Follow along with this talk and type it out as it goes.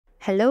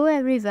Hello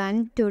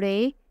everyone,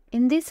 today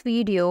in this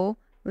video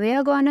we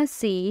are gonna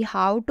see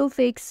how to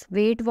fix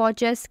Weight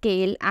Watcher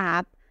Scale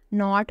app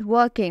not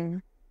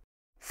working.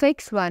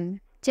 Fix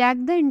 1. Check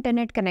the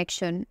internet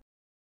connection.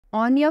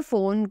 On your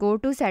phone, go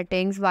to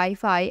Settings,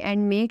 Wi-Fi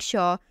and make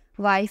sure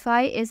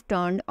Wi-Fi is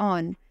turned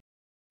on.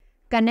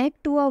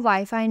 Connect to a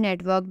Wi-Fi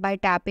network by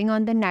tapping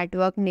on the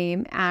network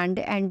name and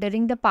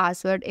entering the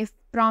password if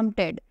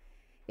prompted.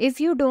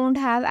 If you don't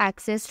have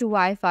access to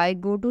Wi-Fi,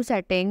 go to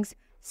Settings,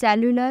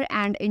 Cellular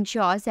and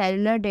ensure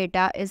cellular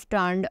data is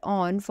turned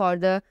on for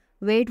the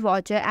Weight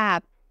Watcher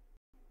app.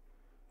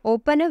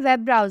 Open a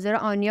web browser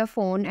on your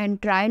phone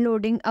and try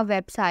loading a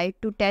website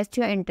to test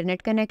your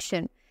internet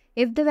connection.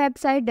 If the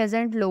website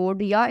doesn't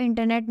load, your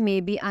internet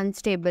may be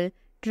unstable.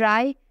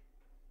 Try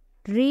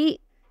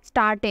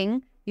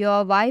restarting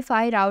your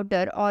Wi-Fi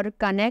router or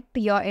connect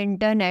your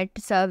internet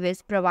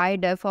service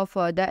provider for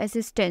further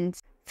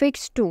assistance.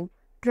 Fix 2.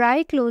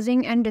 Try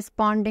closing and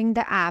responding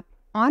the app.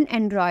 On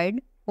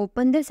Android,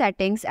 open the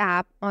Settings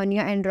app on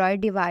your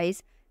Android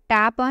device,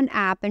 tap on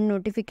App and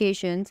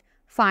Notifications,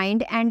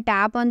 find and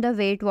tap on the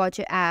Weight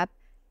Watcher app,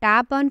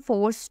 tap on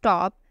Force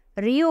Stop,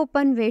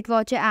 reopen Weight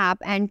Watcher app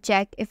and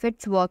check if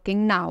it's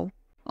working now.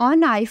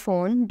 On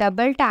iPhone,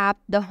 double tap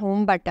the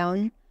Home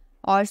button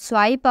or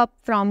swipe up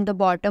from the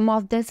bottom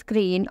of the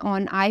screen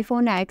on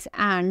iPhone X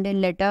and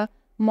later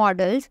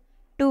models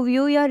to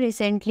view your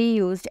recently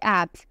used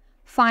apps.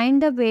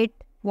 Find the Weight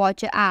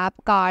Watcher app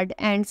card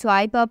and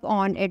swipe up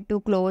on it to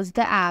close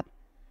the app.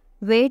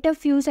 Wait a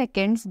few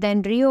seconds,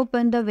 then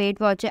reopen the Weight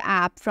Watcher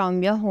app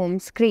from your home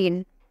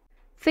screen.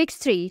 Fix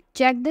 3.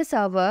 Check the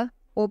server.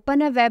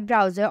 Open a web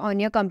browser on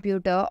your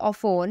computer or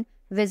phone.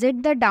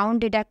 Visit the Down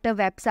Detector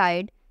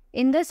website.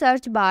 In the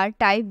search bar,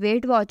 type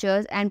Weight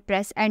Watchers and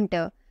press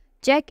enter.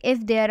 Check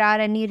if there are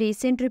any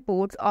recent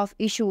reports of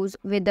issues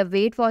with the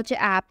Weight Watcher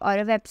app or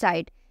a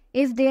website.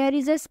 If there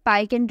is a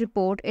spike in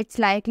report, it's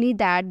likely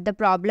that the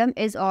problem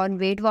is on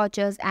Weight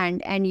Watchers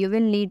and you will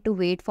need to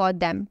wait for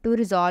them to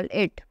resolve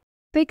it.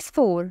 Fix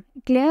 4.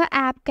 Clear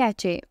app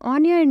cache.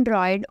 On your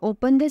Android,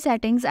 open the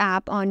Settings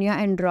app on your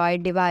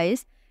Android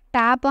device,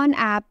 tap on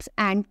Apps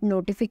and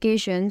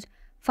Notifications,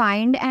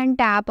 find and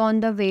tap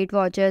on the Weight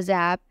Watchers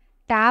app,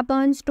 tap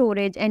on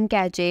Storage and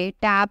Cache,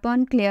 tap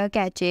on Clear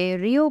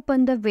Cache,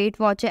 reopen the Weight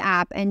Watcher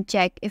app and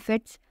check if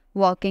it's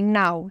working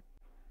now.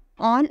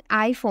 On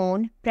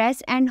iPhone,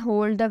 press and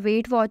hold the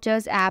Weight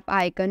Watchers app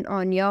icon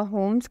on your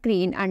home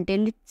screen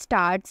until it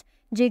starts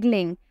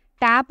jiggling.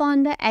 Tap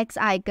on the X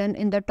icon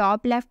in the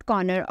top left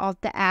corner of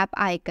the app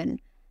icon.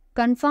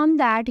 Confirm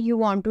that you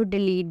want to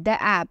delete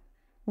the app.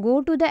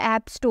 Go to the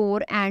App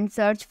Store and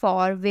search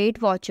for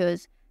Weight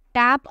Watchers.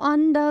 Tap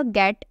on the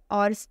Get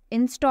or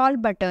Install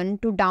button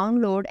to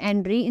download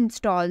and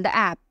reinstall the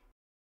app.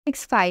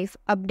 Fix 5.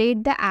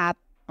 Update the app.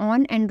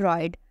 On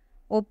Android,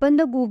 open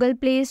the Google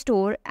Play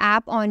Store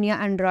app on your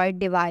Android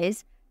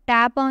device.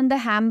 Tap on the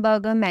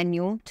hamburger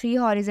menu, 3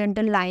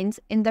 horizontal lines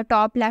in the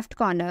top left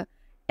corner.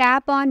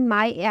 Tap on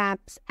My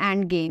Apps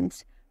and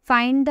Games.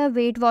 Find the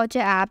Weight Watcher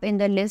app in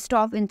the list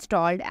of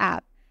installed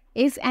apps.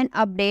 If an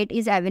update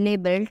is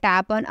available,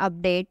 tap on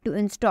Update to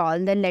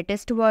install the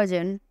latest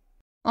version.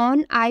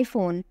 On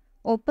iPhone,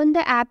 open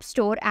the App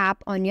Store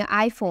app on your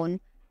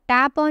iPhone.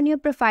 Tap on your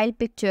profile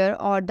picture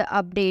or the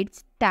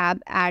Updates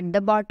tab at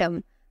the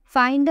bottom.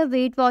 Find the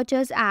Weight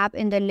Watchers app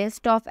in the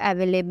list of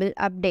available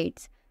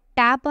updates.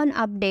 Tap on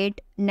Update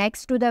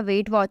next to the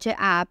Weight Watcher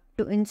app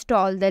to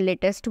install the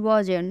latest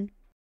version.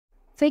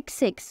 Fix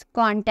 6.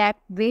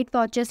 Contact Weight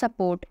Watcher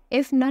support.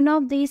 If none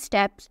of these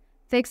steps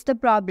fix the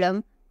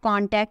problem,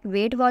 contact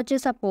Weight Watcher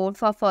support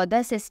for further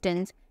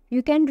assistance.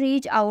 You can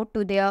reach out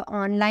to their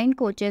online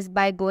coaches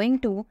by going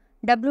to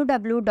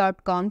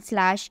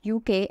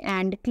www.com/uk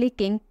and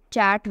clicking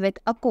Chat with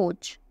a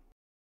Coach.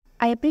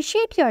 I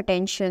appreciate your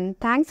attention.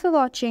 Thanks for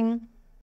watching.